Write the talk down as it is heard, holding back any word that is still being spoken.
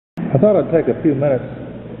I thought I'd take a few minutes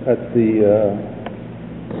at the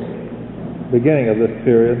beginning of this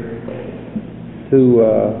period to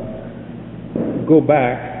go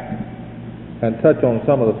back and touch on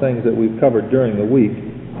some of the things that we've covered during the week,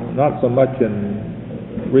 not so much in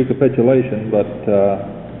recapitulation, but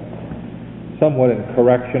somewhat in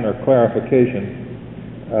correction or clarification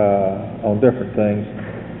on different things.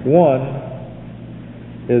 One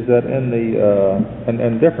is that in the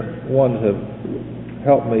and different ones have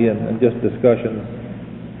helped me in just discussions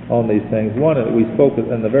on these things. One, we spoke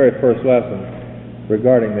in the very first lesson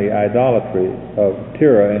regarding the idolatry of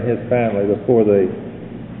Terah and his family before they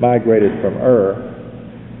migrated from Ur,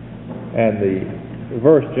 and the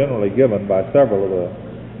verse generally given by several of the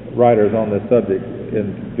writers on this subject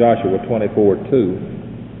in Joshua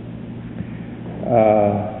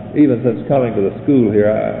 24:2. Even since coming to the school here,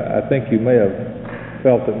 I think you may have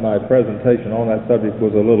felt that my presentation on that subject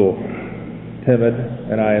was a little timid,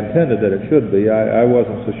 and I intended that it should be. I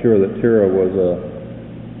wasn't so sure that Terah was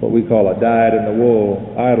what we call a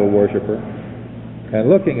dyed-in-the-wool idol worshiper. And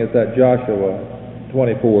looking at that Joshua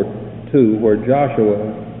 24:2, where Joshua,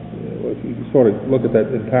 if you sort of look at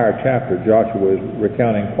that entire chapter, Joshua is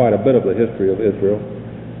recounting quite a bit of the history of Israel.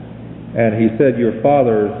 And he said, "Your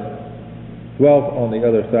fathers dwelt on the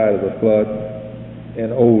other side of the flood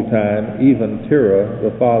in old time, even Terah,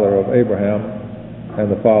 the father of Abraham, and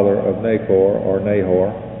the father of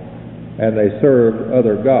Nahor, and they served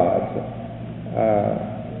other gods."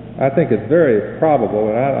 I think it's very probable,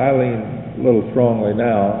 and I lean a little strongly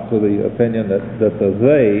now to the opinion that the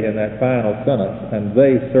they in that final sentence, and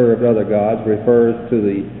they served other gods, refers to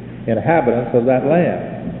the inhabitants of that land,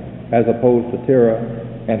 as opposed to Terah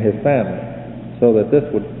and his family. So that this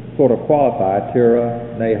would sort of qualify Terah,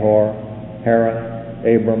 Nahor, Haran,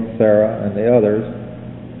 Abram, Sarah, and the others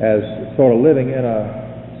as sort of living in a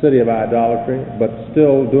city of idolatry, but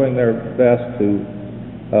still doing their best to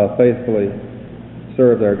faithfully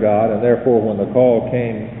serve their God. And therefore, when the call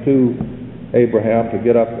came to Abraham to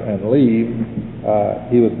get up and leave,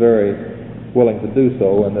 he was very willing to do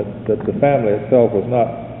so, and that the family itself was not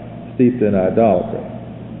steeped in idolatry.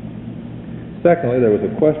 Secondly, there was a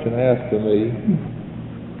question asked to me,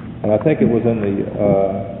 and I think it was in the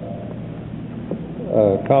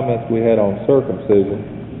comments we had on circumcision,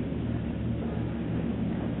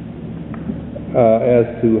 as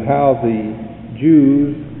to how the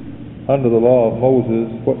Jews, under the law of Moses,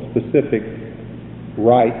 what specific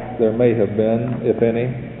right there may have been, if any,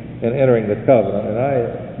 in entering the covenant. And I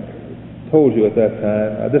told you at that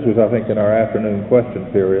time, this was I think in our afternoon question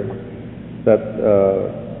period, that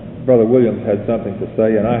Brother Williams had something to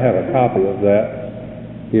say, and I have a copy of that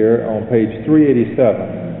here on page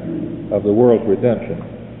 387 of the World's Redemption.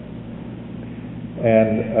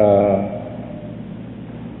 And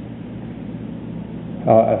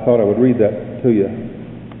I thought I would read that to you.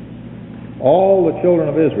 All the children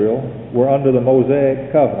of Israel were under the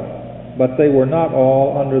Mosaic covenant, but they were not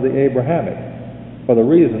all under the Abrahamic, for the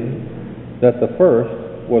reason that the first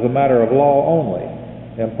was a matter of law only,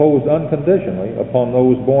 imposed unconditionally upon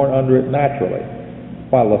those born under it naturally,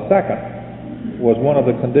 while the second was one of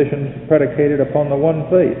the conditions predicated upon the one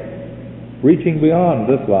faith, reaching beyond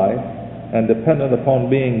this life and dependent upon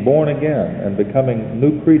being born again and becoming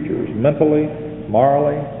new creatures mentally,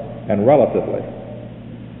 morally, and relatively.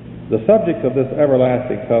 The subjects of this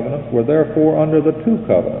everlasting covenant were therefore under the two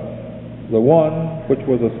covenants, the one which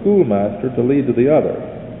was a schoolmaster to lead to the other,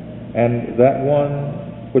 and that one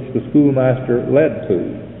which the schoolmaster led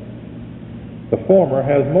to. The former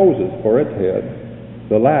has Moses for its head,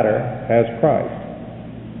 the latter has Christ.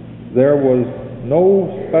 There was no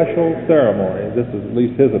special ceremony, this is at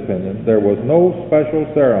least his opinion, there was no special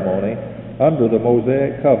ceremony under the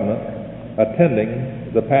Mosaic covenant attending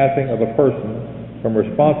the passing of a person from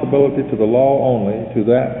responsibility to the law only to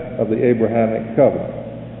that of the Abrahamic covenant.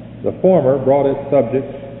 The former brought its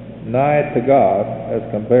subjects nigh to God as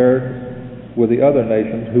compared with the other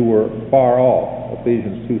nations who were far off,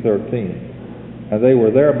 Ephesians 2:13, and they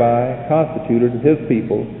were thereby constituted his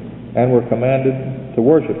people and were commanded to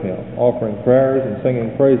worship him, offering prayers and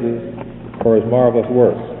singing praises for his marvelous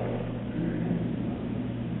works.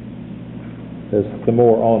 There's some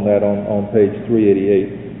more on that on page 388.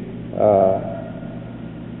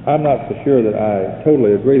 I'm not so sure that I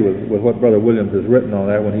totally agree with what Brother Williams has written on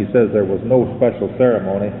that when he says there was no special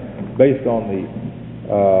ceremony, based on the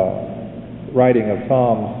writing of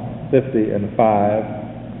Psalms 50 and 5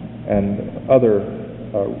 and other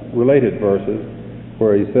related verses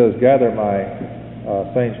where he says, "Gather my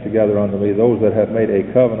saints together unto me, those that have made a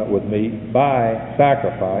covenant with me by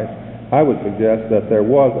sacrifice." I would suggest that there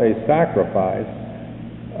was a sacrifice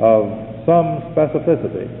of some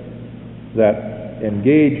specificity that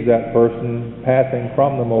engage that person passing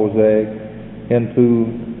from the Mosaic into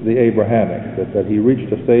the Abrahamic, that he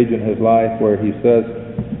reached a stage in his life where he says,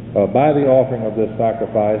 by the offering of this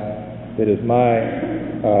sacrifice, it is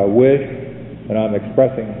my wish, and I'm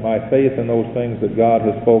expressing my faith in those things that God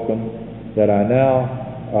has spoken, that I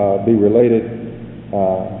now be related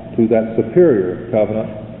to that superior covenant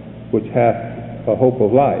which hath a hope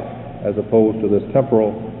of life, as opposed to this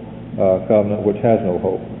temporal covenant which has no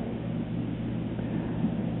hope.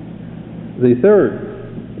 The third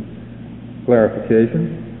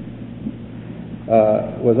clarification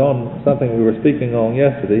was on something we were speaking on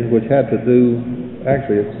yesterday, which had to do,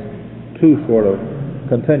 actually it's two sort of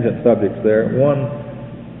contingent subjects there. One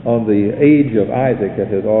on the age of Isaac at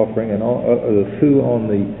his offering, and the two on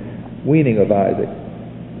the weaning of Isaac.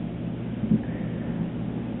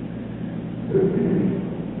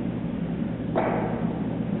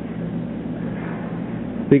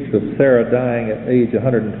 Speaks of Sarah dying at age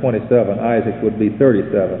 127, Isaac would be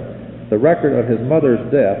 37. The record of his mother's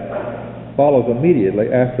death follows immediately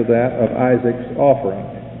after that of Isaac's offering,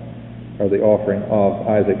 or the offering of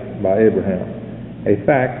Isaac by Abraham. A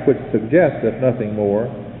fact which suggests, if nothing more,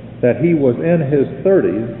 that he was in his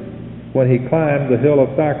 30s when he climbed the hill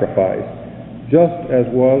of sacrifice, just as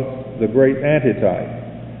was the great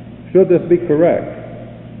antitype. Should this be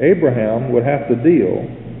correct, Abraham would have to deal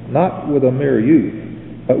not with a mere youth,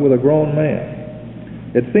 but with a grown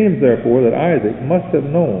man. It seems, therefore, that Isaac must have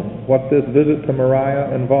known what this visit to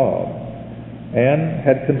Moriah involved, and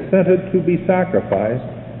had consented to be sacrificed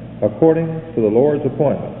according to the Lord's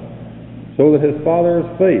appointment, so that his father's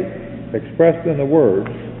faith, expressed in the words,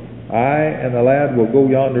 I and the lad will go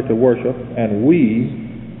yonder to worship, and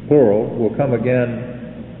we, plural, will come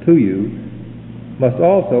again to you, must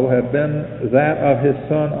also have been that of his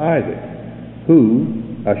son Isaac, who,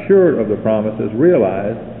 assured of the promises,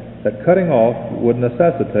 realized that cutting off would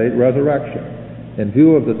necessitate resurrection, in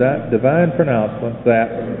view of the divine pronouncement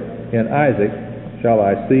that in Isaac shall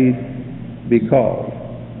thy seed be called.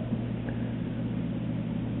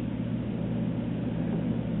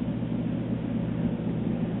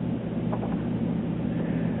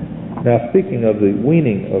 Now, speaking of the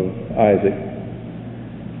weaning of Isaac,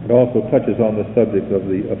 it also touches on the subject of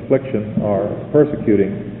the affliction or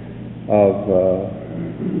persecuting of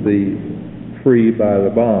the free by the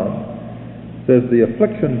bond. It says the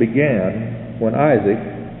affliction began when Isaac,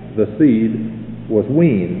 the seed, was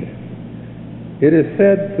weaned. It is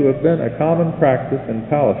said to have been a common practice in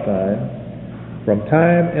Palestine from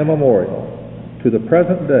time immemorial to the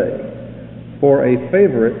present day for a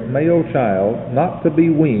favorite male child not to be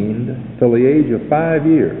weaned till the age of 5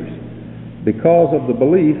 years, because of the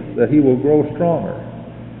belief that he will grow stronger.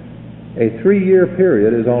 A 3-year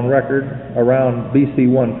period is on record around BC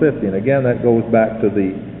 150, and again that goes back to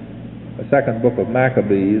the second book of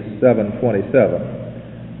Maccabees, 7:27.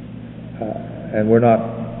 And we're not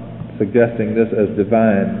suggesting this as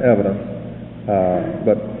divine evidence,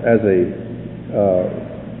 but as a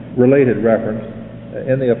related reference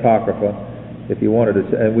in the Apocrypha, if you wanted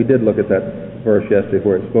to, and we did look at that verse yesterday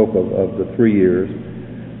where it spoke of the 3 years.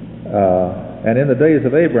 And in the days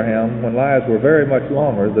of Abraham, when lives were very much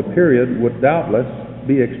longer, the period would doubtless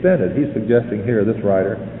be extended. He's suggesting here, this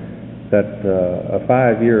writer, that a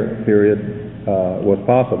 5-year period was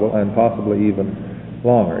possible, and possibly even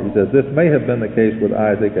longer. He says, this may have been the case with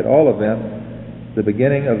Isaac. At all events, the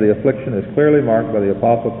beginning of the affliction is clearly marked by the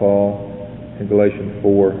Apostle Paul in Galatians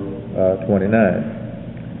 4:29.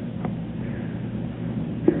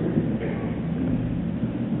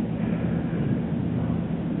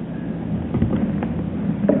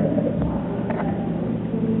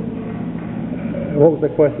 What was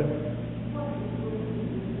the question?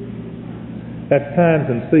 That's times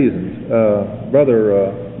and seasons.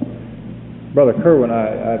 Brother Kerwin,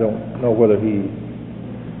 I don't know whether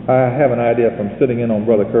I have an idea from sitting in on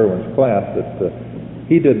Brother Kerwin's class that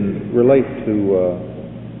he didn't relate to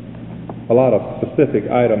a lot of specific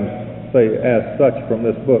items, say, as such from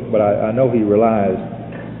this book, but I know he relies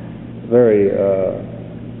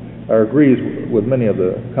or agrees with many of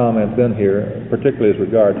the comments in here, particularly as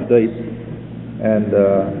regards dates. And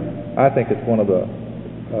I think it's one of the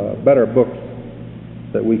better books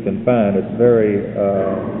that we can find. It's very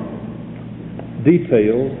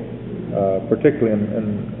detailed, particularly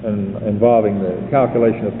in involving the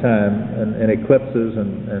calculation of time and eclipses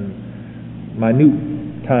and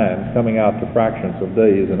minute times coming out to fractions of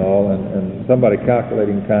days and all, and somebody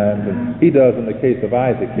calculating times. And he does in the case of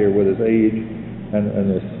Isaac here with his age, and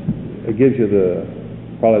it gives you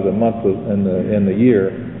probably the month in the year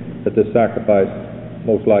that this sacrifice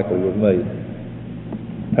most likely was made.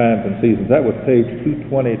 times and seasons. That was page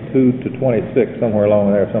 222 to 26, somewhere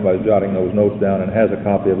along there. Somebody's jotting those notes down and has a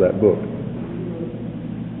copy of that book.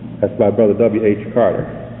 That's by Brother W.H. Carter.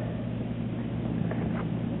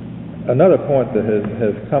 Another point that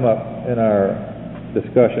has come up in our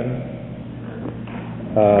discussion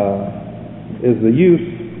is the use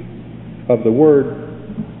of the word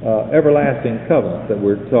everlasting covenant that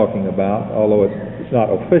we're talking about, although it's not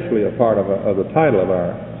officially a part of the title of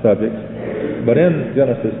our subject. But in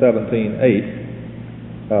Genesis 17:8,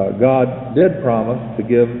 God did promise to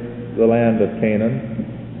give the land of Canaan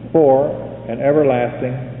for an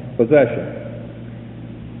everlasting possession.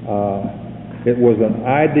 It was an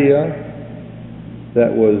idea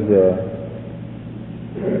that was,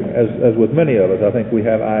 as with many of us, I think we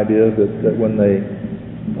have ideas that when they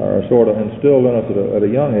are sort of instilled in us at a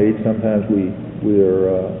young age, sometimes we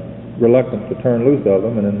are reluctant to turn loose of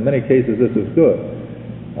them, and in many cases this is good.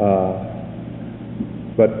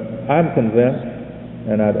 But I'm convinced,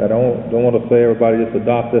 and I don't want to say everybody just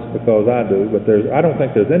adopt this because I do, but I don't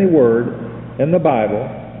think there's any word in the Bible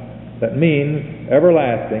that means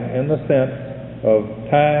everlasting in the sense of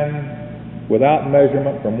time without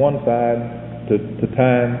measurement from one side to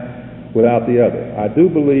time without the other. I do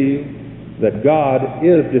believe that God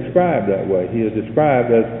is described that way. He is described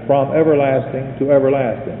as from everlasting to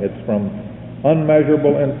everlasting. It's from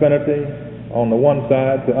unmeasurable infinity on the one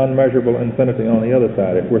side to unmeasurable infinity on the other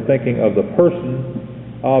side. If we're thinking of the person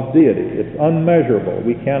of deity, it's unmeasurable.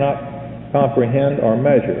 We cannot comprehend or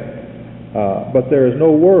measure. But there is no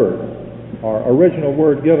word or original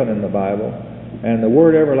word given in the Bible, and the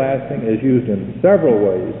word everlasting is used in several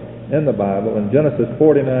ways in the Bible. In Genesis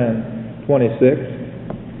 49:26,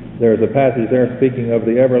 there's a passage there speaking of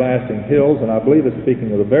the everlasting hills, and I believe it's speaking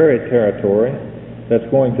of the very territory that's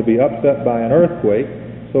going to be upset by an earthquake,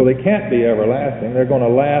 so they can't be everlasting. They're going to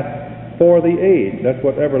last for the age. That's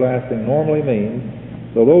what everlasting normally means.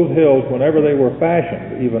 So those hills, whenever they were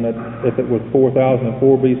fashioned, even if it was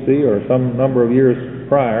 4004 BC or some number of years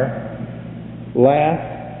prior, last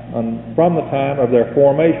from the time of their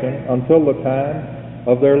formation until the time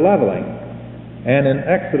of their leveling. And in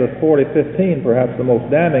Exodus 40:15, perhaps the most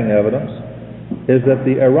damning evidence is that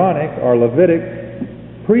the Aaronic or Levitic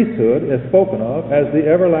priesthood is spoken of as the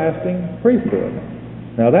everlasting priesthood.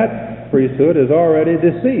 Now that priesthood is already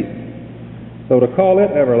deceased. So to call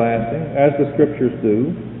it everlasting, as the Scriptures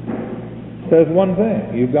do, says one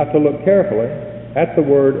thing. You've got to look carefully at the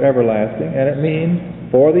word everlasting, and it means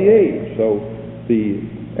for the age. So the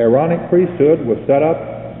Aaronic priesthood was set up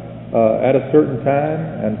at a certain time,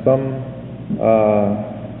 and some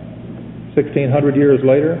 1600 years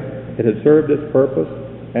later it had served its purpose,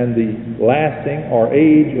 and the lasting or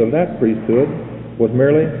age of that priesthood was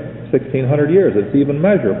merely 1600 years. It's even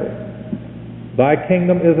measurable. Thy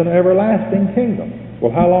kingdom is an everlasting kingdom.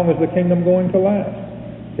 Well, how long is the kingdom going to last?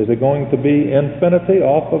 Is it going to be infinity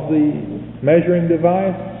off of the measuring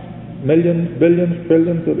device? Millions, billions,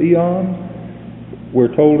 trillions of eons?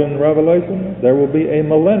 We're told in Revelation there will be a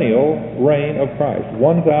millennial reign of Christ,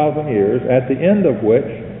 1,000 years, at the end of which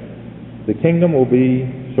the kingdom will be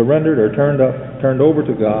surrendered or turned over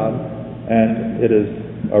to God, and it is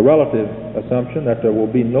a relative assumption that there will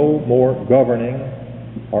be no more governing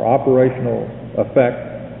or operational effect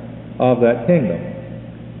of that kingdom.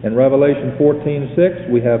 In Revelation 14:6,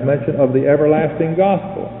 we have mention of the everlasting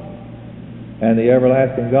gospel, and the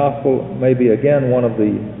everlasting gospel may be again one of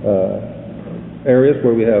the areas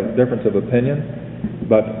where we have difference of opinion,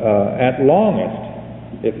 but at longest,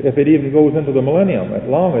 if it even goes into the millennium, at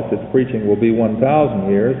longest its preaching will be 1,000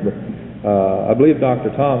 years, but I believe Dr.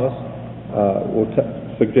 Thomas will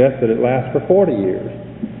suggest that it lasts for 40 years.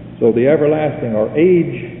 So the everlasting or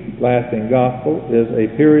age-lasting gospel is a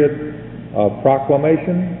period of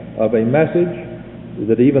proclamation of a message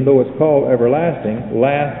that, even though it's called everlasting,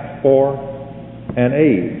 lasts for an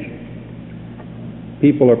age.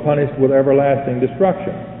 People are punished with everlasting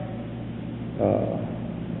destruction,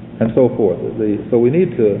 and so forth. So we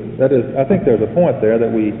need to, I think there's a point there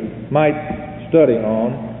that we might study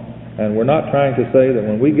on, and we're not trying to say that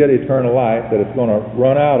when we get eternal life that it's going to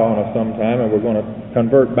run out on us sometime and we're going to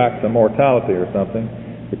convert back to mortality or something,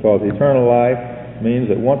 because eternal life means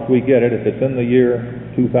that once we get it, if it's in the year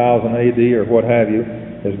 2000 AD or what have you,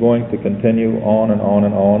 is going to continue on and on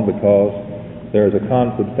and on, because there's a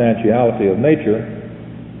consubstantiality of nature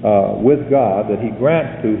with God that He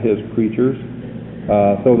grants to His creatures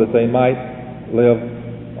so that they might live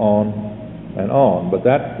on and on. But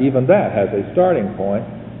even that has a starting point,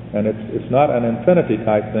 and it's not an infinity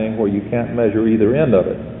type thing where you can't measure either end of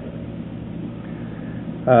it.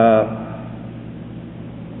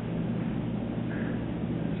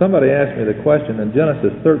 somebody asked me the question in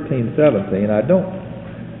Genesis 13:17. I don't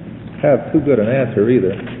have too good an answer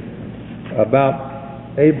either,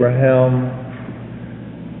 about Abraham,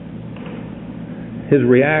 his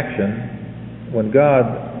reaction when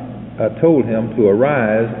God told him to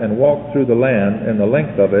arise and walk through the land in the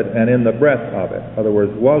length of it and in the breadth of it. In other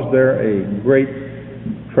words, was there a great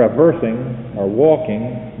traversing or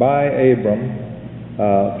walking by Abram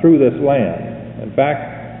through this land? In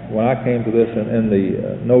fact, when I came to this in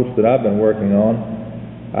the notes that I've been working on,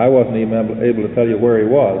 I wasn't even able to tell you where he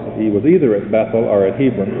was. He was either at Bethel or at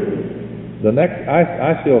Hebron.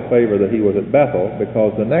 I still favor that he was at Bethel,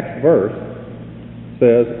 because the next verse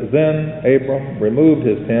says, "Then Abram removed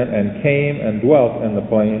his tent and came and dwelt in the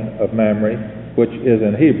plain of Mamre, which is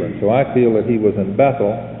in Hebron." So I feel that he was in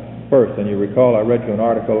Bethel first. And you recall I read you an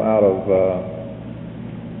article out of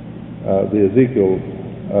the Ezekiel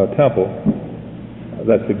temple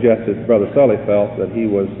that suggested Brother Sully felt that he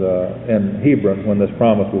was in Hebron when this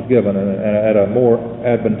promise was given, and at a more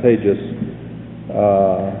advantageous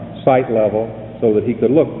sight level, so that he could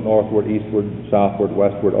look northward, eastward, southward,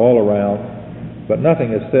 westward, all around. But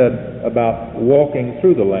nothing is said about walking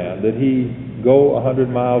through the land. Did he go 100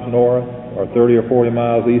 miles north or 30 or 40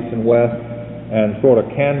 miles east and west and sort of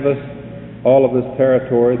canvass all of this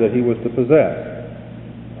territory that he was to possess?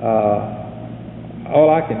 All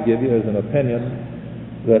I can give you is an opinion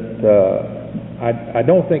that I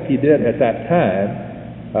don't think he did at that time.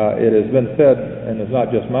 It has been said, and it's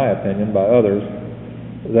not just my opinion, by others,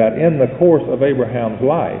 that in the course of Abraham's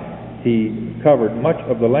life, he covered much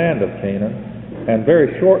of the land of Canaan, and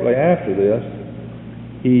very shortly after this,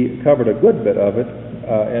 he covered a good bit of it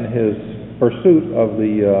in his pursuit of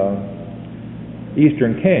the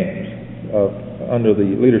eastern kings under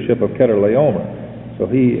the leadership of Chedorlaomer. So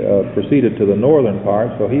he proceeded to the northern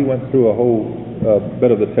part, so he went through a whole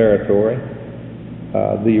bit of the territory.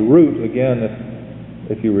 The route, again,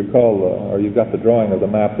 if you recall, or you've got the drawing of the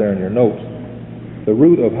map there in your notes, the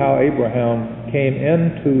route of how Abraham came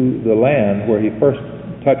into the land where he first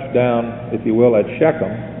touched down, if you will, at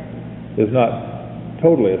Shechem, is not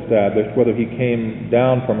totally established. Whether he came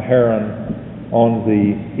down from Haran on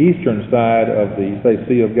the eastern side of the, say,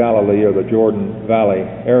 Sea of Galilee or the Jordan Valley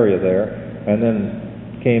area there, and then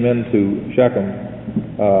came into Shechem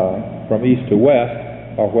from east to west,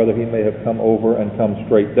 or whether he may have come over and come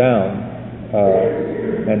straight down,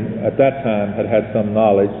 and at that time had some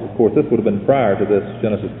knowledge. Of course, this would have been prior to this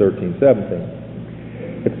Genesis 13:17.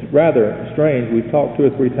 It's rather strange. We've talked 2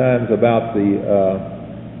 or 3 times about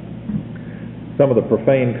some of the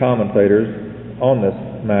profane commentators on this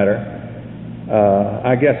matter.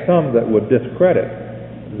 I guess some that would discredit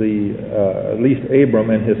at least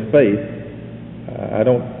Abram and his faith. I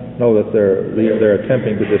don't know that they're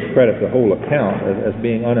attempting to discredit the whole account as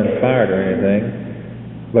being uninspired or anything,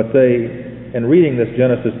 but in reading this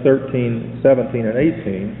Genesis 13:17 and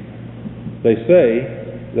 18, they say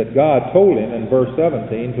that God told him in verse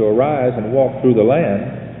 17 to arise and walk through the land,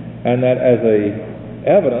 and that as a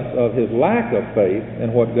evidence of his lack of faith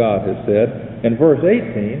in what God has said, in verse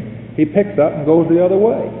 18 he picks up and goes the other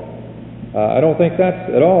way. I don't think that's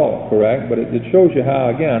at all correct, but it shows you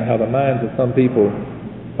how the minds of some people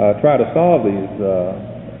try to solve these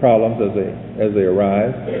problems as they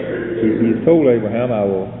arise. He's told Abraham, "I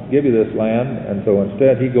will give you this land," and so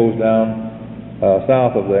instead he goes down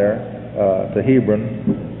south of there to Hebron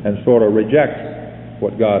and sort of rejects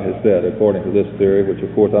what God has said, according to this theory, which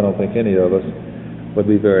of course I don't think any of us would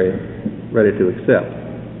be very ready to accept.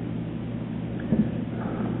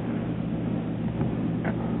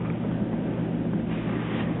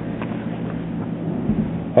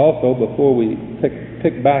 Also, before we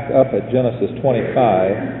pick back up at Genesis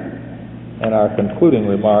 25 and our concluding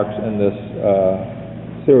remarks in this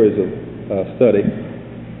series of study,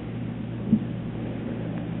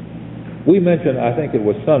 we mentioned, I think it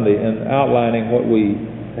was Sunday, in outlining what we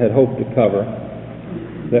had hoped to cover,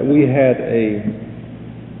 that we had a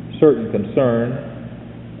certain concern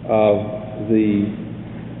of the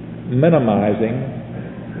minimizing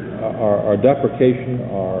or deprecation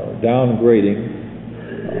or downgrading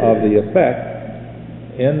of the effect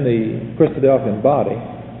in the Christadelphian body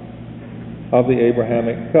of the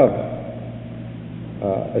Abrahamic covenant.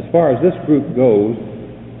 As far as this group goes,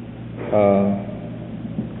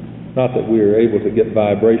 not that we are able to get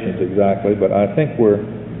vibrations exactly, but I think we're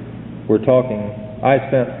talking. I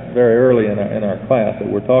sent very early in our class that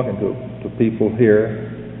we're talking to people here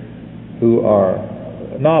who are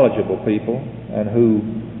knowledgeable people and who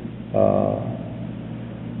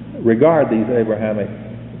regard these Abrahamic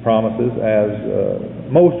promises as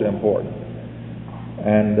most important.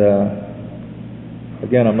 And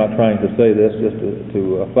again, I'm not trying to say this just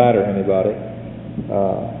to flatter anybody,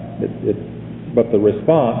 but the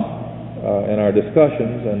response in our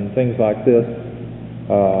discussions and things like this,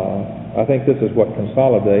 I think this is what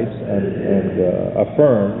consolidates and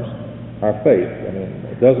affirms our faith. I mean,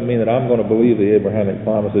 it doesn't mean that I'm going to believe the Abrahamic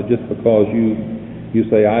promises just because you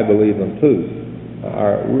say I believe them too.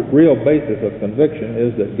 Our real basis of conviction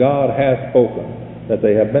is that God has spoken, that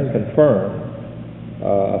they have been confirmed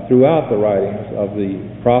throughout the writings of the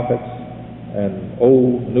prophets and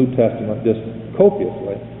Old, New Testament, just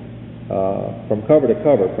copiously, from cover to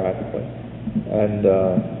cover practically. And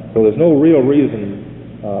so there's no real reason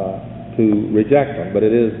to reject them, but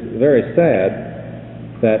it is very sad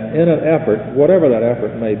that in an effort, whatever that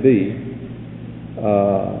effort may be,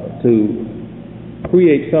 to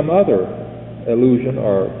create some other illusion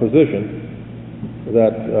or position,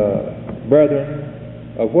 that brethren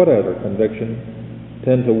of whatever conviction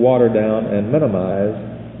tend to water down and minimize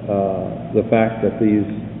the fact that these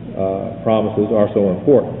promises are so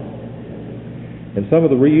important. In some of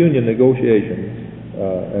the reunion negotiations,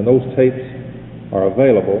 and those tapes are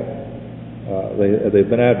available, they've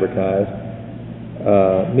been advertised,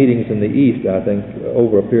 meetings in the East, I think,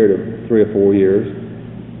 over a period of 3 or 4 years.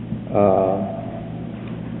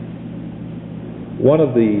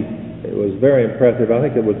 It was very impressive. I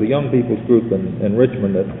think it was the Young People's Group in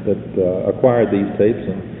Richmond that acquired these tapes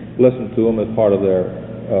and listened to them as part of their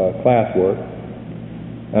classwork.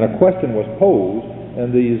 And a question was posed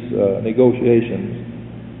in these negotiations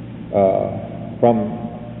from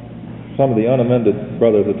some of the unamended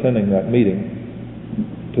brothers attending that meeting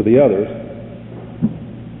to the others.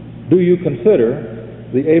 Do you consider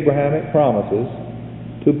the Abrahamic promises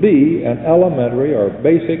to be an elementary or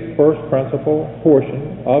basic first principle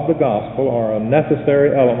portion of the gospel, or a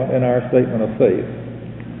necessary element in our statement of faith?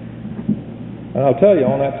 And I'll tell you,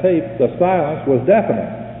 on that tape, the silence was deafening.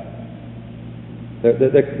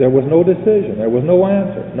 There was no decision. There was no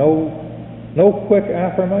answer. No quick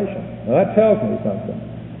affirmation. Now that tells me something.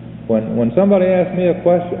 When somebody asks me a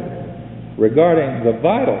question regarding the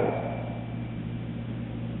vitals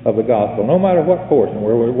of the gospel, no matter what portion,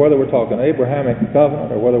 whether we're talking Abrahamic covenant,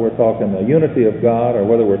 or whether we're talking the unity of God, or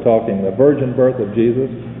whether we're talking the virgin birth of Jesus,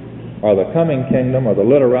 or the coming kingdom, or the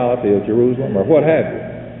literality of Jerusalem, or what have you.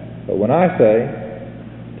 But when I say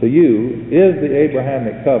to you, is the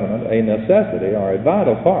Abrahamic covenant a necessity or a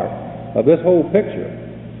vital part of this whole picture,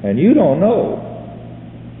 and you don't know,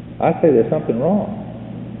 I say there's something wrong.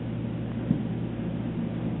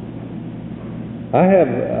 I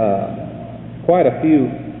have quite a few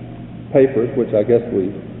papers, which I guess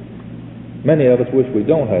many of us wish we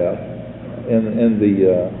don't have, in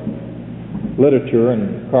the literature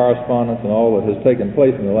and correspondence and all that has taken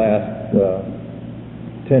place in the last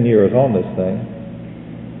 10 years on this thing.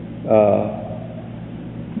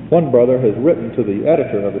 One brother has written to the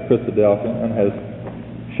editor of the Christadelphian and has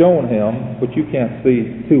shown him, which you can't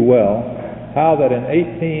see too well, how that in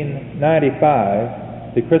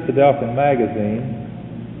 1895 the Christadelphian magazine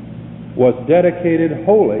was dedicated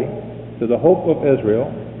wholly to the hope of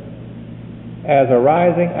Israel as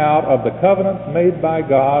arising out of the covenants made by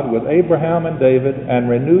God with Abraham and David and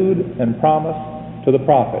renewed and promised to the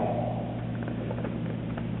prophets.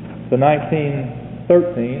 To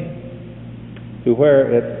 1913, to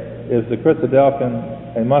where it is the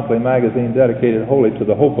Christadelphian, a monthly magazine dedicated wholly to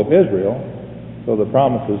the hope of Israel, so the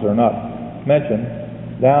promises are not mentioned,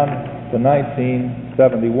 down to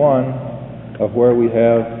 1971, of where we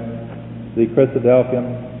have the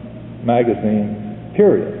Christadelphian magazine,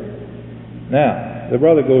 period. Now, the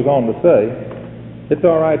brother goes on to say, it's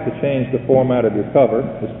all right to change the format of your cover.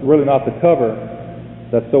 It's really not the cover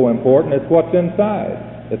that's so important. It's what's inside.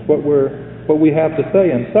 It's what we have to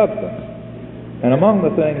say in substance. And among the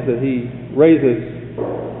things that he raises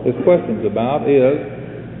his questions about is,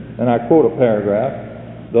 and I quote a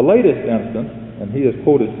paragraph, the latest instance, and he has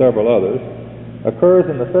quoted several others, occurs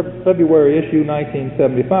in the February issue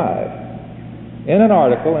 1975. In an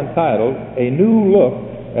article entitled, A New Look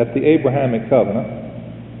at the Abrahamic Covenant,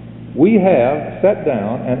 we have set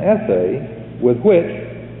down an essay with which,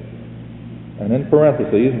 and in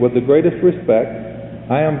parentheses, with the greatest respect,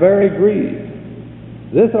 I am very grieved.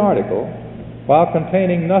 This article, while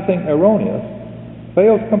containing nothing erroneous,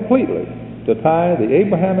 fails completely to tie the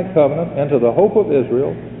Abrahamic Covenant into the hope of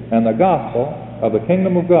Israel and the gospel of the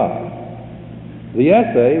kingdom of God. The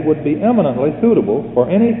essay would be eminently suitable for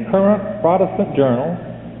any current Protestant journal,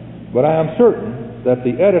 but I am certain that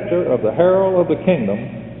the editor of the Herald of the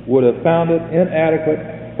Kingdom would have found it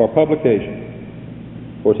inadequate for publication.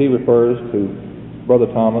 Of course, he refers to Brother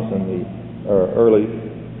Thomas in the early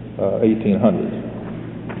 1800s.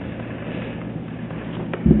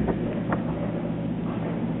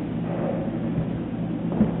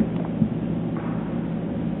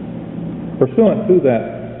 Pursuant to that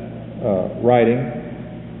writing,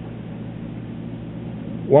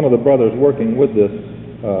 one of the brothers working with this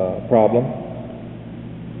problem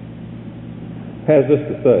has this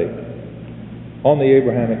to say on the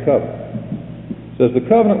Abrahamic covenant. It says the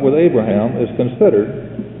covenant with Abraham is considered,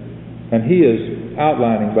 and he is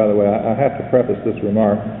outlining, by the way, I have to preface this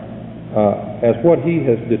remark, as what he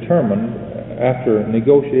has determined after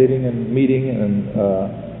negotiating and meeting and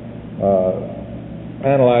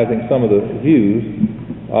analyzing some of the views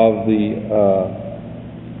of the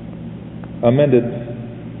amended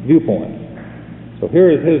viewpoint. So here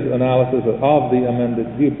is his analysis of the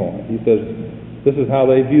amended viewpoint. He says this is how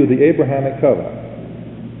they view the Abrahamic covenant.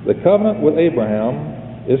 The covenant with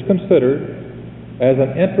Abraham is considered as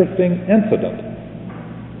an interesting incident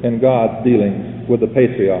in God's dealings with the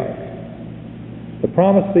patriarchs. The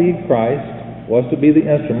promised seed, Christ, was to be the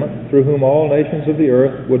instrument through whom all nations of the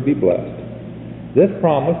earth would be blessed. This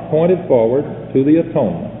promise pointed forward to the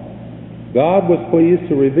atonement. God was pleased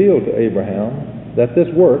to reveal to Abraham that this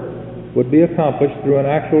work would be accomplished through an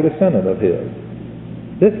actual descendant of his.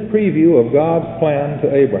 This preview of God's plan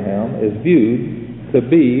to Abraham is viewed to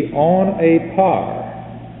be on a par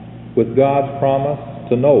with God's promise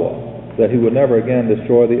to Noah that he would never again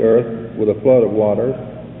destroy the earth with a flood of waters,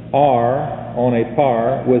 or on a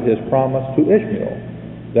par with his promise to Ishmael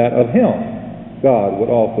that of him God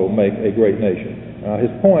would also make a great nation.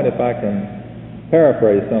 His point, if I can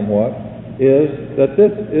paraphrase somewhat, is that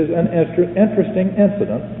this is an interesting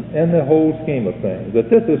incident in the whole scheme of things. That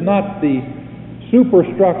this is not the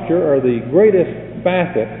superstructure or the greatest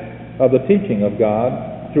facet of the teaching of God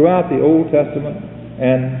throughout the Old Testament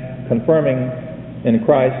and confirming in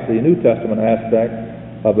Christ the New Testament aspect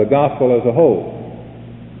of the gospel as a whole.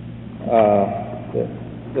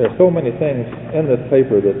 There are so many things in this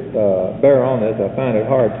paper that bear on this. I find it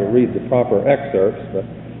hard to read the proper excerpts, but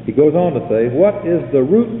he goes on to say, what is the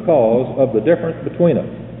root cause of the difference between them?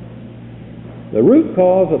 The root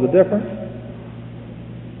cause of the difference,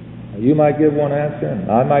 you might give one answer, and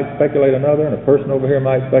I might speculate another, and a person over here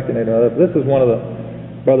might speculate another. This is one of the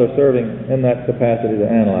brothers serving in that capacity to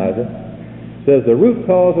analyze it. It says, the root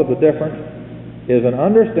cause of the difference is an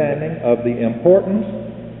understanding of the importance,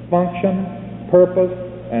 function, purpose,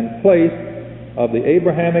 and place of the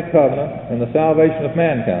Abrahamic covenant in the salvation of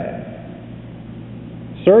mankind.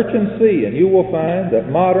 Search and see, and you will find that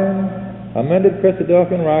modern amended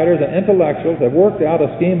Christadelphian writers and intellectuals have worked out a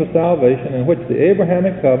scheme of salvation in which the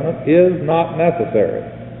Abrahamic covenant is not necessary.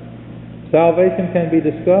 Salvation can be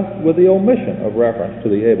discussed with the omission of reference to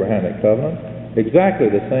the Abrahamic covenant, exactly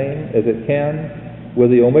the same as it can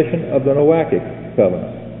with the omission of the Noachic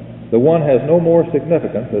covenant. The one has no more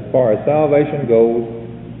significance as far as salvation goes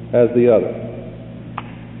as the other.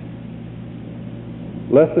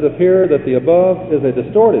 Lest it appear that the above is a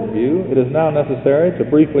distorted view, it is now necessary to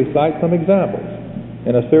briefly cite some examples.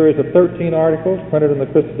 In a series of 13 articles printed in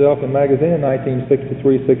the Christadelphian magazine in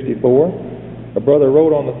 1963-64, a brother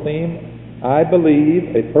wrote on the theme, I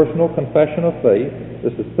believe, a personal confession of faith.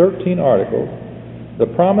 This is 13 articles.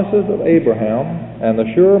 The promises of Abraham and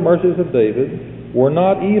the sure mercies of David were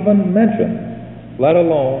not even mentioned, let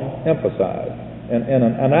alone emphasized, in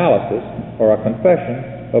an analysis or a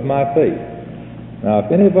confession of my faith. Now,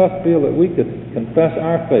 if any of us feel that we could confess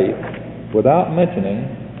our faith without mentioning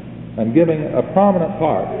and giving a prominent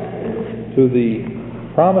part to the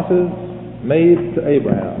promises made to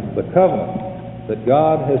Abraham, the covenant that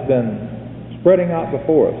God has been spreading out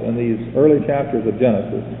before us in these early chapters of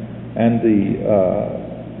Genesis, and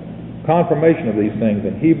the confirmation of these things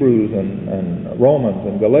in Hebrews and Romans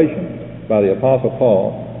and Galatians by the Apostle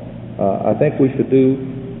Paul, I think we should do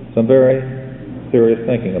some very serious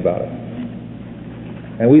thinking about it.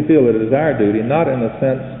 And we feel that it is our duty, not in the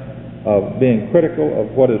sense of being critical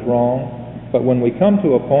of what is wrong, but when we come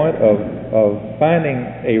to a point of finding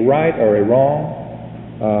a right or a wrong,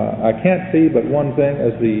 I can't see but one thing,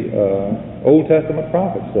 as the Old Testament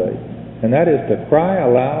prophets say, and that is to cry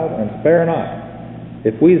aloud and spare not.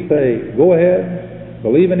 If we say, go ahead,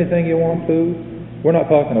 believe anything you want to, we're not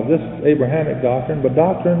talking of this Abrahamic doctrine, but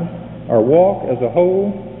doctrine, our walk as a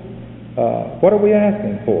whole, what are we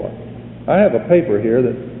asking for? I have a paper here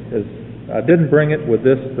that is, I didn't bring it with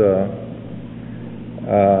this,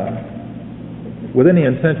 with any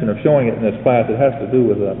intention of showing it in this class. It has to do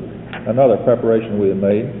with another preparation we had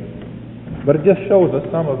made. But it just shows us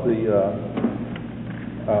some of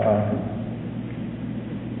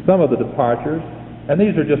the departures, and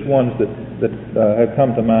these are just ones that have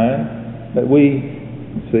come to mind that we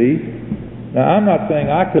see. Now, I'm not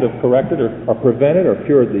saying I could have corrected or prevented or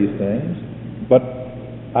cured these things, but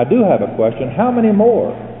I do have a question. How many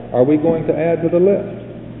more are we going to add to the list?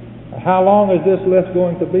 How long is this list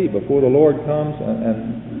going to be before the Lord comes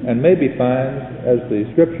and maybe finds, as the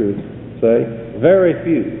Scriptures say, very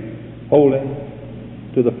few holding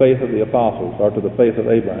to the faith of the apostles or to the faith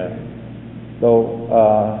of Abraham? So,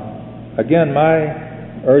 again,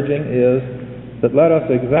 my urging is that let us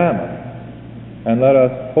examine and let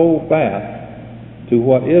us hold fast to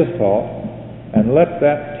what is taught, and let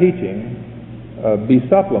that teaching be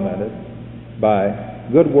supplemented by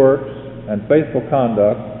good works and faithful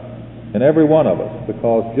conduct in every one of us.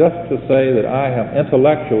 Because just to say that I have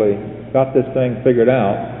intellectually got this thing figured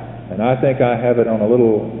out, and I think I have it on a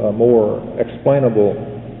little more explainable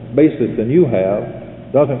basis than you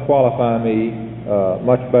have, doesn't qualify me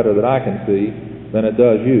much better that I can see than it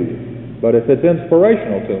does you. But if it's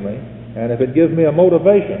inspirational to me, and if it gives me a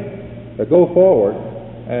motivation to go forward,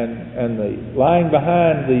 and the lying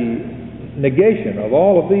behind the negation of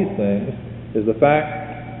all of these things is the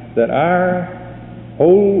fact that our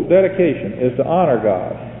whole dedication is to honor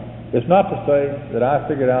God. It's not to say that I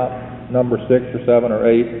figured out number 6 or 7 or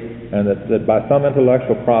 8 and that by some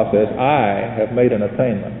intellectual process I have made an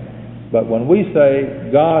attainment. But when we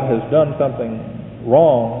say God has done something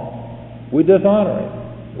wrong, we dishonor Him.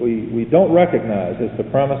 We don't recognize His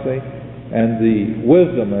supremacy and the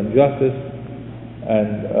wisdom and justice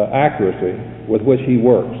and accuracy with which He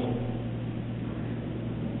works.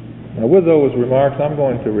 Now, with those remarks, I'm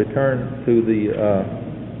going to return to the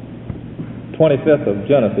 25th of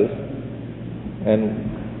Genesis, and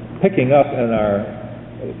picking up in our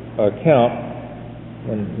account,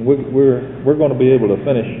 and we're going to be able to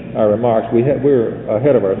finish our remarks. We're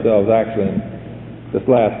ahead of ourselves actually in this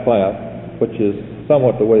last class, which is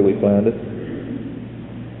somewhat the way we planned it.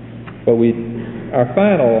 But our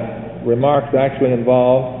final remarks actually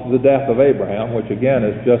involve the death of Abraham, which again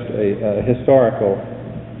is just a historical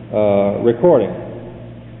recording.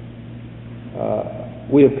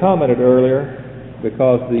 We have commented earlier,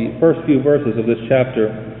 because the first few verses of this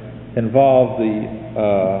chapter involve the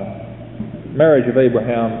marriage of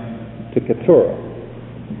Abraham to Keturah.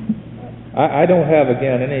 I don't have,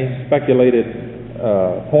 again, any speculated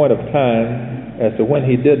point of time as to when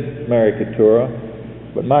he did marry Keturah,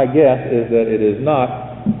 but my guess is that it is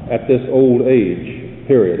not at this old age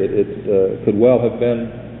period. It could well have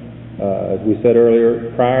been, as we said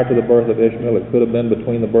earlier, prior to the birth of Ishmael. It could have been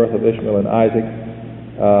between the birth of Ishmael and Isaac.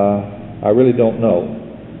 I really don't know.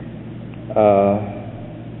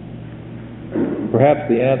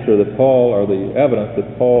 Perhaps the answer that Paul, or the evidence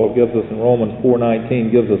that Paul gives us in Romans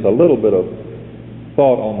 4:19, gives us a little bit of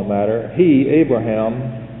thought on the matter. He,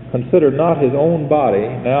 Abraham, considered not his own body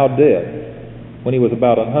now dead when he was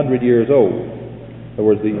about 100 years old. In other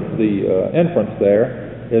words, the inference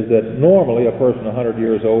there is that normally a person 100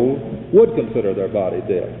 years old would consider their body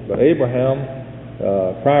dead. But Abraham,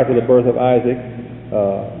 prior to the birth of Isaac,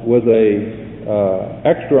 with a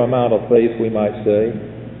extra amount of faith, we might say,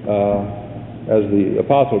 as the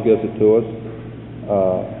apostle gives it to us,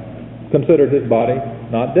 considered his body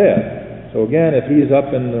not dead. So again, if he's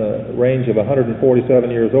up in the range of 147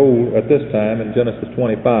 years old at this time in Genesis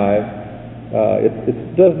 25,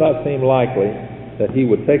 it does not seem likely that he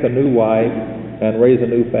would take a new wife and raise a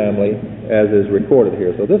new family, as is recorded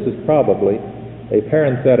here. So this is probably a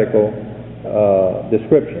parenthetical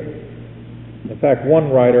description. In fact,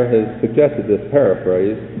 one writer has suggested this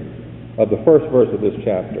paraphrase of the first verse of this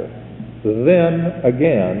chapter. Then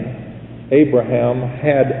again, Abraham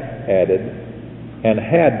had added and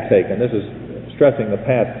had taken, this is stressing the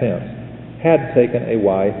past tense, had taken a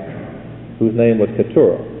wife whose name was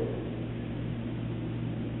Keturah.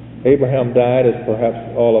 Abraham died, as perhaps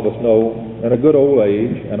all of us know, in a good old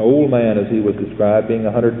age, an old man as he was described, being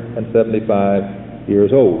 175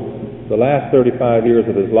 years old. The last 35 years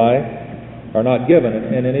of his life are not given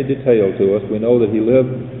in any detail to us. We know that he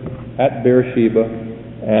lived at Beersheba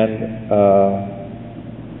and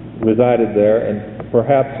resided there, and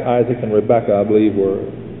perhaps Isaac and Rebekah, I believe, were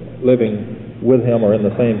living with him or in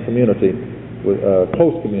the same community,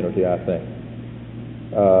 close community, I think.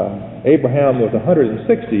 Abraham was 160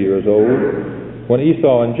 years old when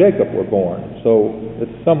Esau and Jacob were born. So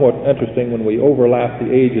it's somewhat interesting when we overlap the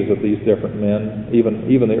ages of these different men,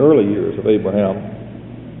 even the early years of Abraham,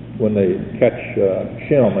 when they catch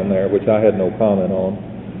Shem in there, which I had no comment on.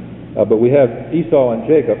 But we have Esau and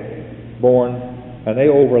Jacob born, and they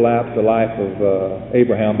overlapped the life of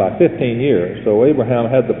Abraham by 15 years. So Abraham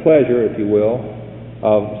had the pleasure, if you will,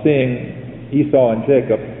 of seeing Esau and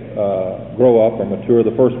Jacob grow up or mature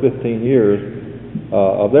the first 15 years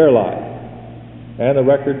of their life. And the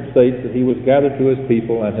record states that he was gathered to his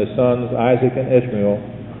people, and his sons Isaac and Ishmael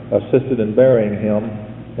assisted in burying him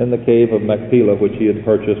in the cave of Machpelah, which he had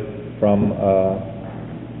purchased from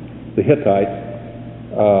the Hittites,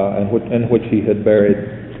 in which he had buried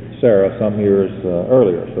Sarah some years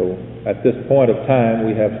earlier. So at this point of time,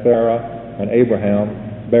 we have Sarah and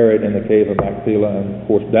Abraham buried in the cave of Machpelah, and of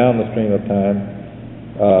course down the stream of time,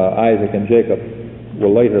 Isaac and Jacob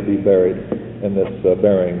will later be buried in this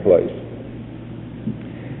burying place.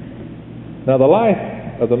 Now the life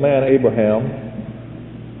of the man Abraham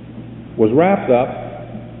was wrapped up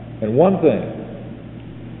in one thing: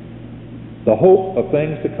 the hope of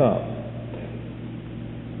things to come.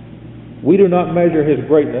 We do not measure his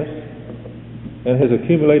greatness in his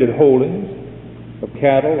accumulated holdings of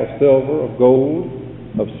cattle, of silver, of gold,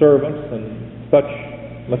 of servants, and such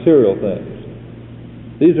material things.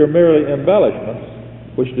 These are merely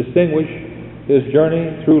embellishments which distinguish his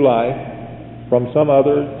journey through life from some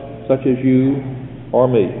others, such as you or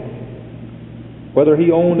me. Whether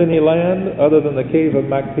he owned any land other than the cave of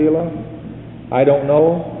Machpelah, I don't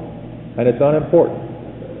know, and it's unimportant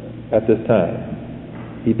at this time.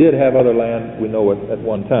 He did have other land, we know it, at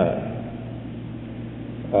one time.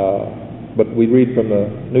 But we read from the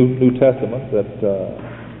New Testament that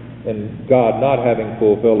in God not having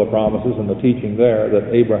fulfilled the promises, and the teaching there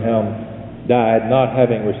that Abraham died not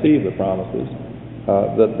having received the promises,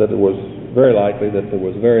 that it was very likely that there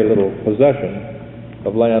was very little possession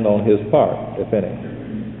of land on his part, if any.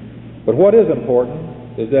 But what is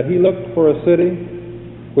important is that he looked for a city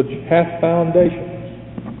which hath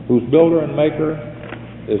foundations, whose builder and maker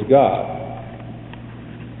is God.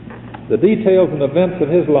 The details and events of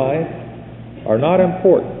his life are not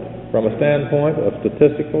important from a standpoint of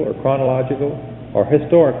statistical or chronological or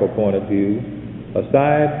historical point of view,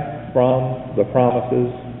 aside from the promises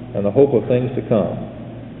and the hope of things to come.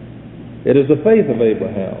 It is the faith of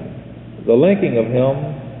Abraham, the linking of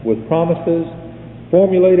him with promises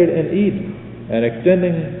formulated in Eden and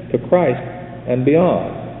extending to Christ and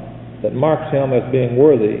beyond, that marks him as being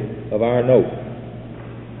worthy of our note.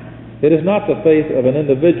 It is not the faith of an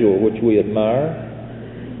individual which we admire,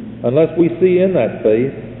 unless we see in that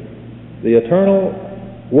faith the eternal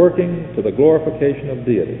working to the glorification of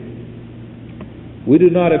deity. We do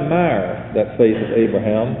not admire that faith of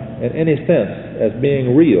Abraham in any sense as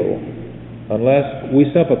being real unless we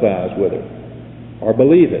sympathize with it, or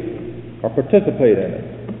believe it, or participate in it,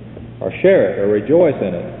 or share it, or rejoice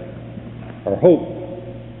in it, or hope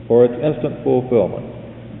for its instant fulfillment.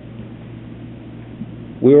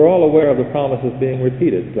 We are all aware of the promises being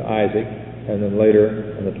repeated to Isaac, and then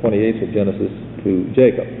later in the 28th of Genesis to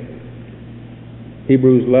Jacob.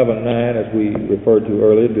 Hebrews 11:9, as we referred to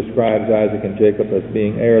earlier, describes Isaac and Jacob as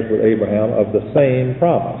being heirs with Abraham of the same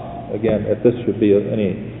promise. Again, if this should be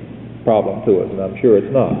any problem to us, and I'm sure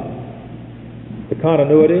it's not. The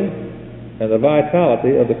continuity and the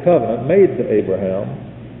vitality of the covenant made to Abraham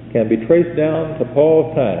can be traced down to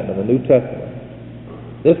Paul's time in the New Testament.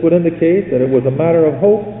 This would indicate that it was a matter of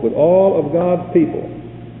hope with all of God's people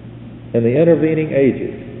in the intervening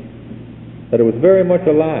ages, that it was very much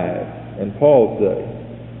alive in Paul's day,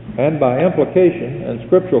 and by implication and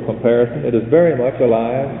scriptural comparison, it is very much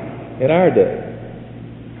alive in our day.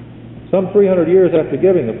 Some 300 years after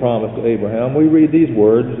giving the promise to Abraham, we read these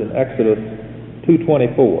words in Exodus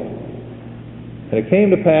 2:24. And it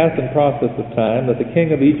came to pass in process of time that the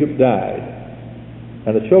king of Egypt died,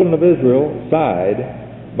 and the children of Israel sighed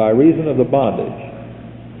by reason of the bondage.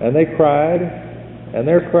 And they cried, and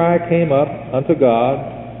their cry came up unto God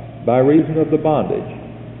by reason of the bondage.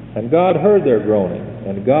 And God heard their groaning,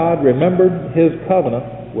 and God remembered his covenant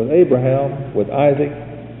with Abraham, with Isaac,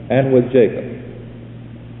 and with Jacob.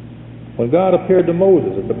 When God appeared to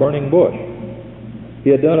Moses at the burning bush,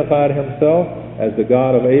 he identified himself as the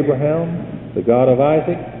God of Abraham, the God of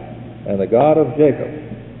Isaac, and the God of Jacob,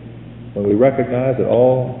 when we recognize that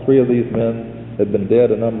all three of these men had been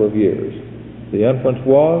dead a number of years. The inference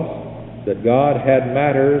was that God had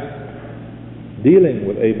matters dealing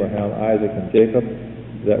with Abraham, Isaac, and Jacob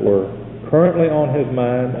that were currently on his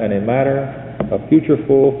mind, and a matter of future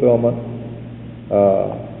fulfillment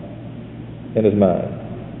in his mind.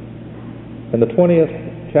 In the 20th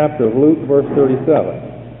chapter of Luke, verse 37,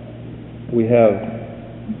 we have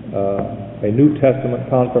a New Testament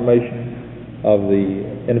confirmation of the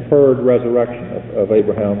inferred resurrection of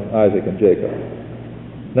Abraham, Isaac, and Jacob.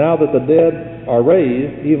 Now that the dead are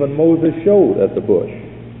raised, even Moses showed at the bush,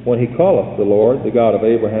 when he calleth the Lord, the God of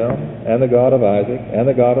Abraham, and the God of Isaac, and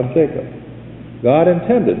the God of Jacob. God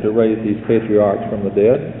intended to raise these patriarchs from the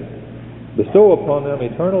dead, bestow upon them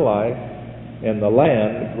eternal life in the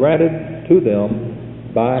land granted to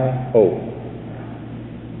them by oath.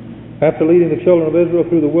 After leading the children of Israel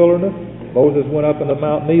through the wilderness, Moses went up into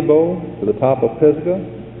Mount Nebo to the top of Pisgah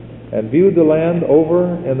and viewed the land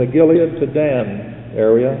over in the Gilead to Dan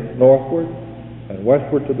area, northward and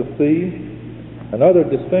westward to the sea, and other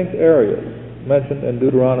distinct areas mentioned in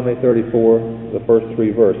Deuteronomy 34, the first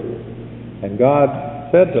 3 verses. And God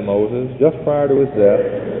said to Moses, just prior to his death,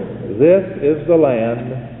 "This is the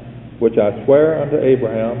land which I swear unto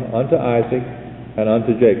Abraham, unto Isaac, and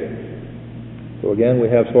unto Jacob." So again, we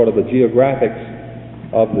have sort of the geographics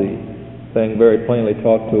of the thing very plainly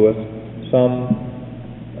taught to us some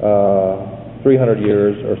 300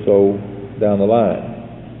 years or so down the line.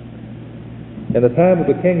 In the time of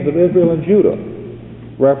the kings of Israel and Judah,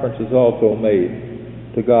 reference is also made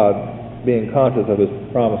to God being conscious of his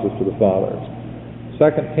promises to the fathers.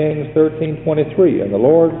 2 Kings 13:23, "And the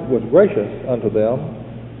Lord was gracious unto them,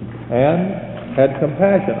 and had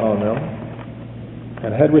compassion on them,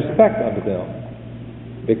 and had respect unto them,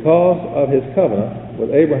 because of his covenant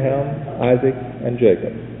with Abraham, Isaac, and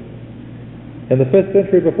Jacob." In the 5th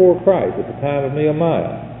century before Christ, at the time of Nehemiah,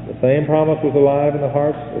 the same promise was alive in the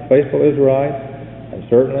hearts of faithful Israelites, and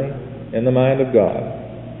certainly in the mind of God.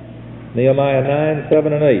 Nehemiah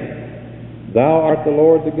 9:7 and 8, "Thou art the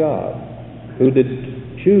Lord the God, who did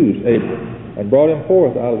choose Abram, and brought him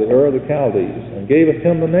forth out of the Ur of the Chaldees, and gavest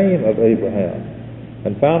him the name of Abraham,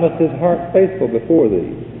 and foundest his heart faithful before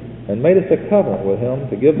thee, and madest a covenant with him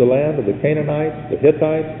to give the land of the Canaanites, the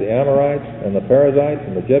Hittites, the Amorites, and the Perizzites,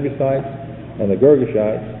 and the Jebusites, and the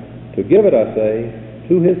Girgashites, to give it, I say,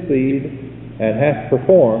 to his seed, and hast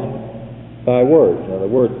performed thy words." Now the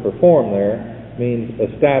word "perform" there means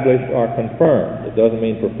established or confirmed. It doesn't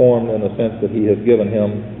mean performed in the sense that he has given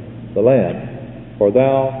him the land. "For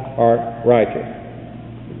thou art righteous."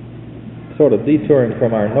 Sort of detouring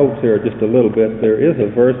from our notes here just a little bit, there is a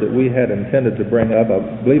verse that we had intended to bring up. I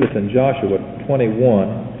believe it's in Joshua 21,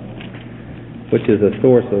 which is a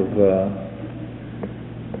source of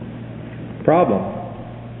problem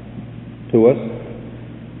to us,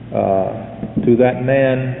 to that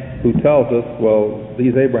man who tells us, well,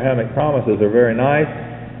 these Abrahamic promises are very nice,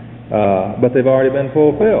 but they've already been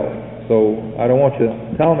fulfilled. So I don't want you to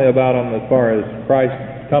tell me about them as far as Christ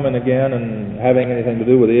coming again and having anything to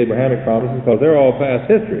do with the Abrahamic promises, because they're all past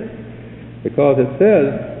history. Because it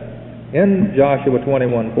says in Joshua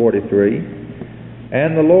 21:43,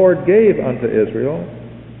 "And the Lord gave unto Israel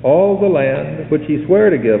all the land which he sware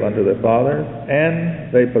to give unto their fathers,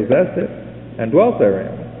 and they possessed it and dwelt therein."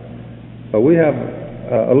 So we have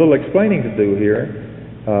a little explaining to do here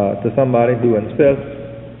to somebody who insists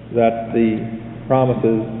that the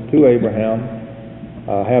promises to Abraham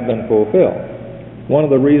have been fulfilled. One of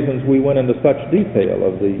the reasons we went into such detail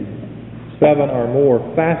of the 7 or more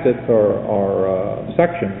facets or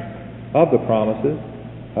sections of the promises,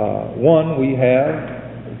 one, we have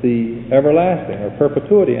the everlasting or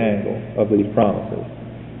perpetuity angle of these promises.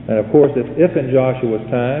 And of course, if in Joshua's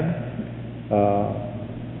time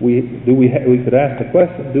we could ask the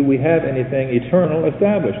question, do we have anything eternal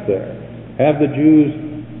established there? Have the Jews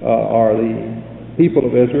or the people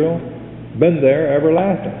of Israel been there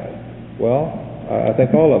everlastingly? Well, I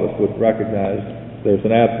think all of us would recognize there's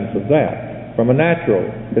an absence of that. From a natural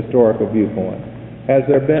historical viewpoint, has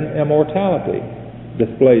there been immortality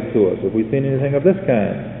displayed to us? Have we seen anything of this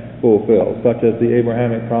kind fulfilled, such as the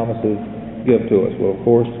Abrahamic promises give to us? Well, of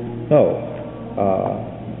course, no.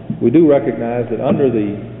 We do recognize that under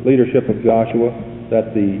the leadership of Joshua,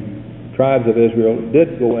 that the tribes of Israel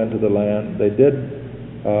did go into the land. They did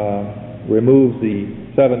remove the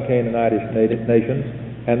 7 Canaanitish nations,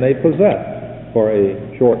 and they possessed for a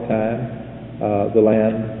short time the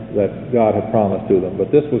land that God had promised to them.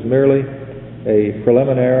 But this was merely a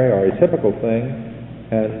preliminary or a typical thing,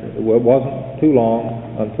 and it wasn't too long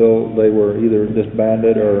until they were either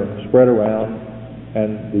disbanded or spread around,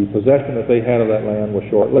 and the possession that they had of that land was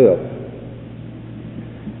short-lived.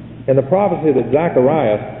 In the prophecy that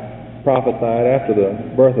Zacharias prophesied after the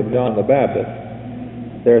birth of John the Baptist,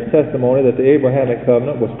 there's testimony that the Abrahamic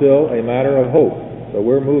covenant was still a matter of hope. So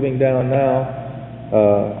we're moving down now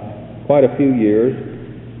quite a few years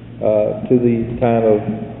to the time of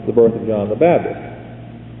the birth of John the Baptist.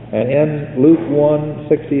 And in Luke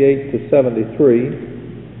 1:68 to 73,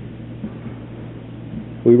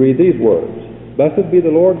 we read these words: "Blessed be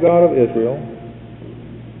the Lord God of Israel,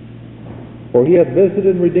 for he hath visited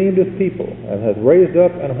and redeemed his people, and hath raised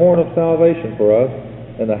up an horn of salvation for us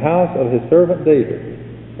in the house of his servant David,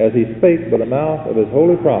 as he spake by the mouth of his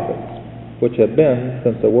holy prophets, which have been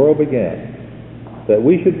since the world began, that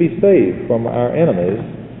we should be saved from our enemies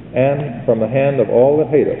and from the hand of all that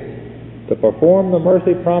hate us, to perform the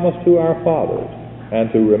mercy promised to our fathers,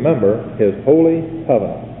 and to remember his holy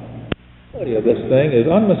covenant." This thing is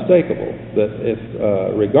unmistakable, that if,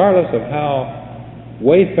 regardless of how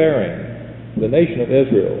wayfaring the nation of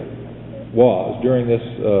Israel was during this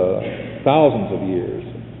thousands of years,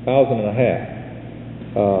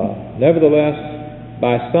 1,500, nevertheless,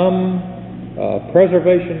 by some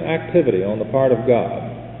preservation activity on the part of God,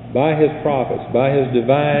 by His prophets, by His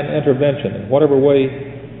divine intervention, in whatever way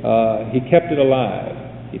He kept it alive,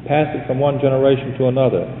 He passed it from one generation to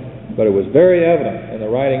another. But it was very evident in the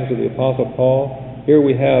writings of the Apostle Paul. Here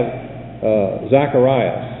we have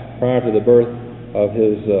Zacharias, prior to the birth of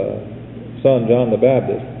his son John the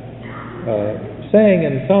Baptist, saying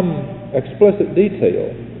in some explicit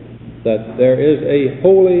detail that there is a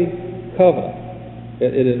holy covenant.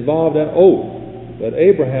 It involved an oath, that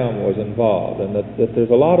Abraham was involved, and that there's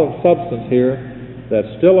a lot of substance here that's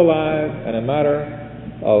still alive and a matter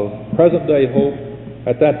of present-day hope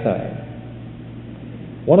at that time.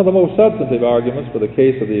 One of the most substantive arguments for the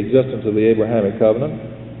case of the existence of the Abrahamic covenant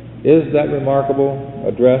is that remarkable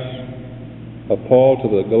address of Paul to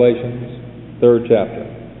the Galatians, 3rd chapter.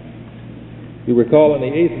 You recall in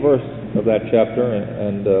the 8th verse of that chapter,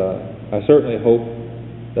 and I certainly hope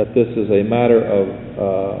that this is a matter of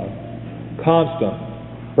constant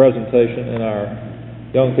presentation in our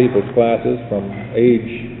young people's classes from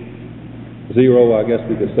age 0, I guess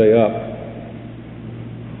we could say, up,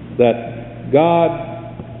 that God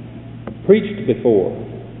preached before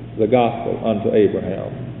the gospel unto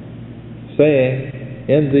Abraham, saying,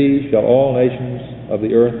 "In thee shall all nations of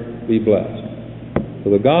the earth be blessed."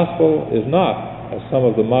 So the gospel is not, as some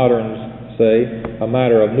of the moderns say, a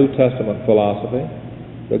matter of New Testament philosophy.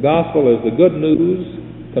 The gospel is the good news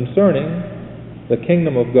concerning the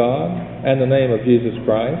kingdom of God and the name of Jesus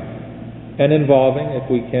Christ, and involving, if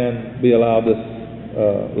we can be allowed this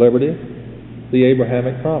liberty, the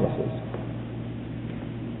Abrahamic promises.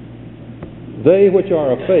 They which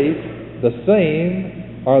are of faith, the same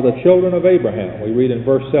are the children of Abraham. We read in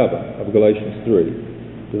verse 7 of Galatians 3.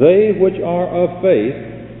 They which are of faith,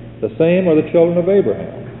 the same are the children of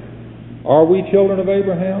Abraham. Are we children of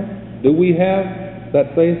Abraham? Do we have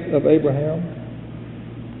that faith of Abraham?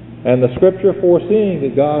 And the Scripture, foreseeing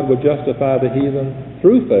that God would justify the heathen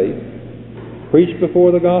through faith, preached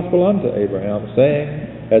before the gospel unto Abraham, saying,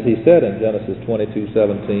 as He said in Genesis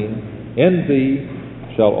 22:17, "In thee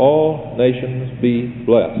shall all nations be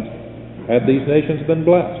blessed." Have these nations been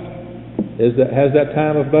blessed? Has that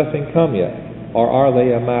time of blessing come yet? Or are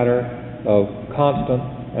they a matter of constant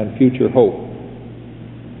and future hope?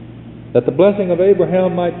 That the blessing of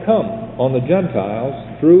Abraham might come on the Gentiles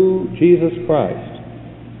through Jesus Christ,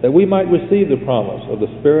 that we might receive the promise of the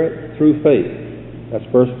Spirit through faith. That's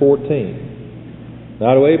verse 14.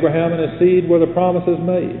 Now to Abraham and his seed were the promises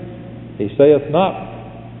made. He saith not,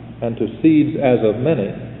 and to seeds as of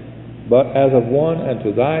many, but as of one, and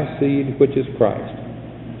to thy seed, which is Christ.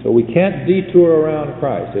 So we can't detour around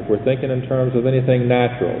Christ if we're thinking in terms of anything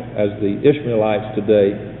natural, as the Ishmaelites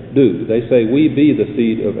today do. They say, we be the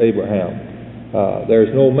seed of Abraham.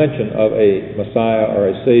 There's no mention of a Messiah or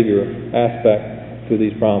a Savior aspect to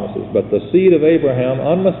these promises. But the seed of Abraham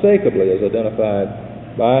unmistakably is identified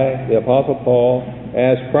by the Apostle Paul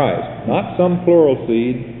as Christ. Not some plural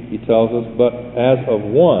seed, he tells us, but as of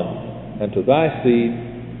one, and to thy seed,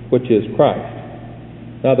 which is Christ.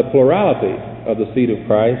 Now the plurality of the seed of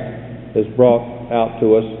Christ is brought out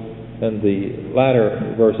to us in the latter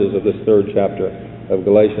verses of this 3rd chapter of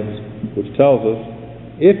Galatians, which tells us,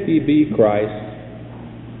 if ye be Christ,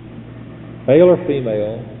 male or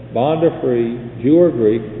female, bond or free, Jew or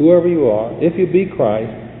Greek, whoever you are, if you be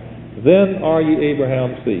Christ, then are ye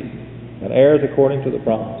Abraham's seed, and heirs according to the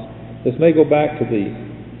promise. This may go back to the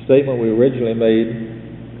statement we originally made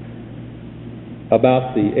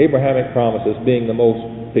about the Abrahamic promises being the most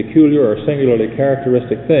peculiar or singularly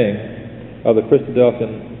characteristic thing of the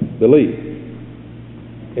Christadelphian belief.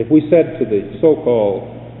 If we said to the so-called,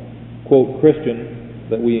 quote, Christian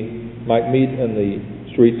that we might meet in the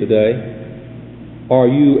street today, are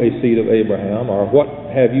you a seed of Abraham, or what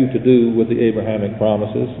have you to do with the Abrahamic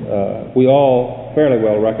promises? We all fairly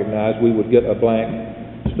well recognize we would get a blank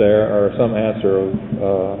stare or some answer of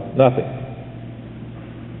nothing.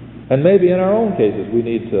 And maybe in our own cases we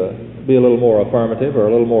need to be a little more affirmative or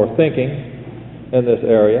a little more thinking in this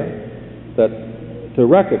area, that to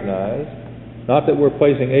recognize not that we're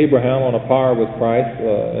placing Abraham on a par with Christ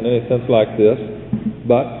in any sense like this,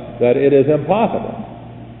 but that it is impossible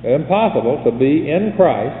to be in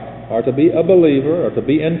Christ, or to be a believer, or to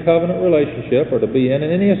be in covenant relationship, or to be in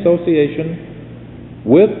any association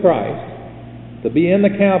with Christ, to be in the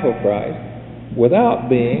camp of Christ, without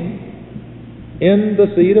being in the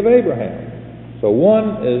seed of Abraham. So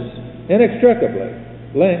one is inextricably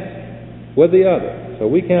linked with the other. So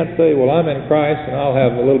we can't say, well, I'm in Christ and I'll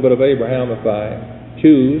have a little bit of Abraham if I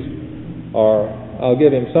choose, or I'll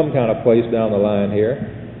give him some kind of place down the line here.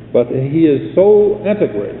 But he is so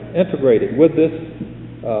integrated with this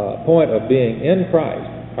point of being in Christ.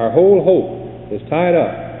 Our whole hope is tied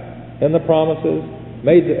up in the promises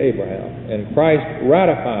made to Abraham, and Christ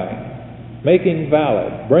ratifying, making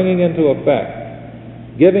valid, bringing into effect,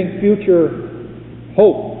 giving future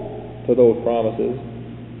hope to those promises,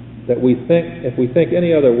 that we think, if we think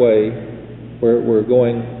any other way, we're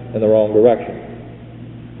going in the wrong direction.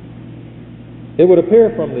 It would appear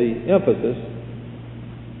from the emphasis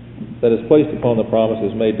that is placed upon the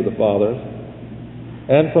promises made to the fathers,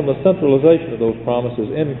 and from the centralization of those promises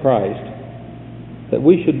in Christ, that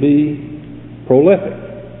we should be prolific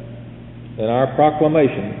in our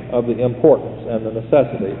proclamation of the importance and the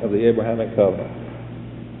necessity of the Abrahamic covenant.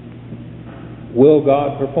 Will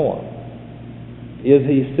God perform? Is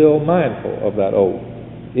he still mindful of that oath?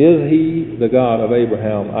 Is he the God of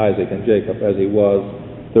Abraham, Isaac, and Jacob as he was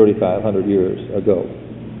 3,500 years ago?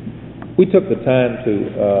 We took the time to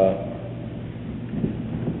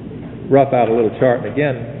rough out a little chart. And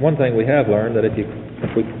again, one thing we have learned, that if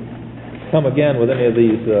we come again with any of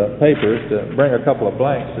these papers, to bring a couple of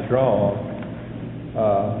blanks to draw on.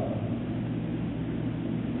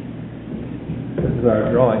 This is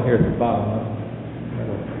our drawing here at the bottom.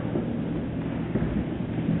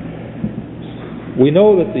 We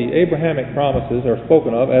know that the Abrahamic promises are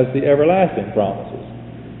spoken of as the everlasting promises.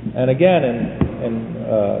 And again, in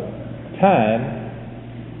time,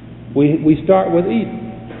 we start with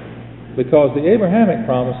Eden, because the Abrahamic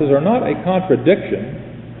promises are not a contradiction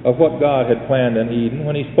of what God had planned in Eden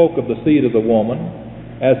when he spoke of the seed of the woman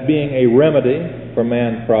as being a remedy for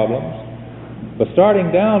man's problems. But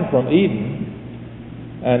starting down from Eden,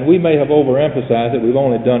 and we may have overemphasized it, we've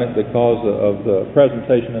only done it because of the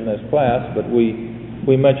presentation in this class, but we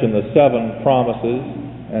mentioned the 7 promises,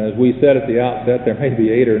 and as we said at the outset, there may be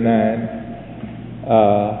 8 or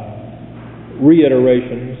 9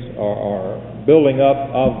 reiterations or building up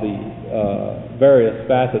of the various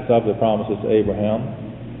facets of the promises to Abraham.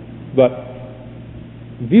 But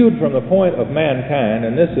viewed from the point of mankind,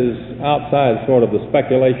 and this is outside sort of the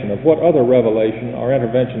speculation of what other revelation or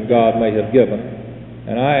intervention God may have given,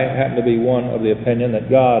 and I happen to be one of the opinion that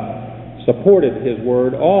God supported his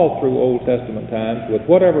word all through Old Testament times with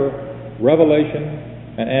whatever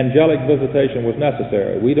revelation and angelic visitation was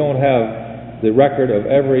necessary. We don't have the record of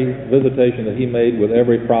every visitation that he made with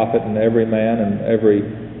every prophet and every man and every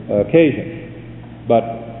occasion. But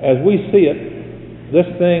as we see it, this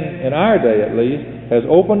thing, in our day at least, has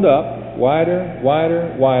opened up wider,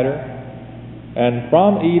 and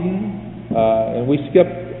from Eden, and we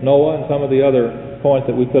skipped Noah and some of the other points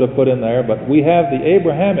that we could have put in there, but we have the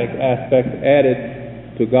Abrahamic aspect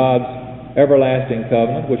added to God's everlasting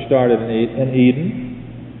covenant, which started in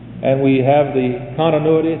Eden, and we have the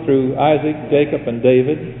continuity through Isaac, Jacob, and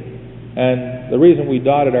David. And the reason we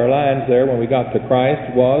dotted our lines there when we got to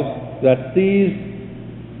Christ was that these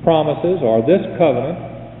promises, or this covenant,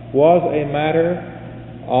 was a matter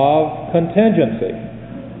of contingency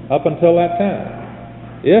up until that time.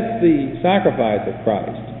 If the sacrifice of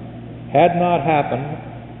Christ had not happened,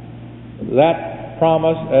 that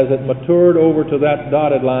promise, as it matured over to that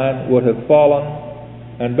dotted line, would have fallen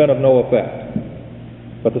and been of no effect.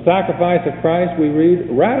 But the sacrifice of Christ, we read,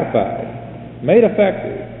 ratified, made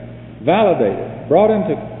effective, validated, brought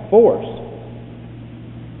into force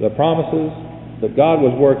the promises that God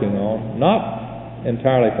was working on, not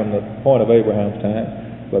entirely from the point of Abraham's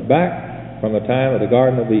time, but back from the time of the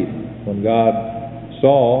Garden of Eden, when God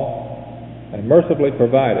saw and mercifully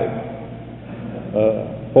provided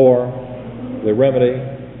for the remedy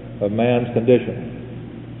of man's condition.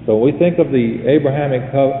 So when we think of the Abrahamic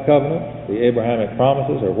covenant, the Abrahamic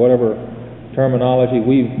promises, or whatever terminology,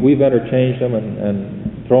 we've interchanged them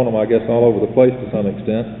and thrown them, I guess, all over the place to some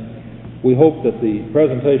extent. We hope that the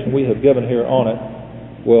presentation we have given here on it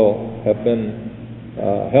will have been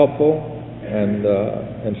helpful and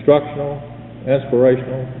instructional,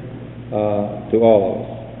 inspirational to all of us.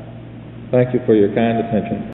 Thank you for your kind attention.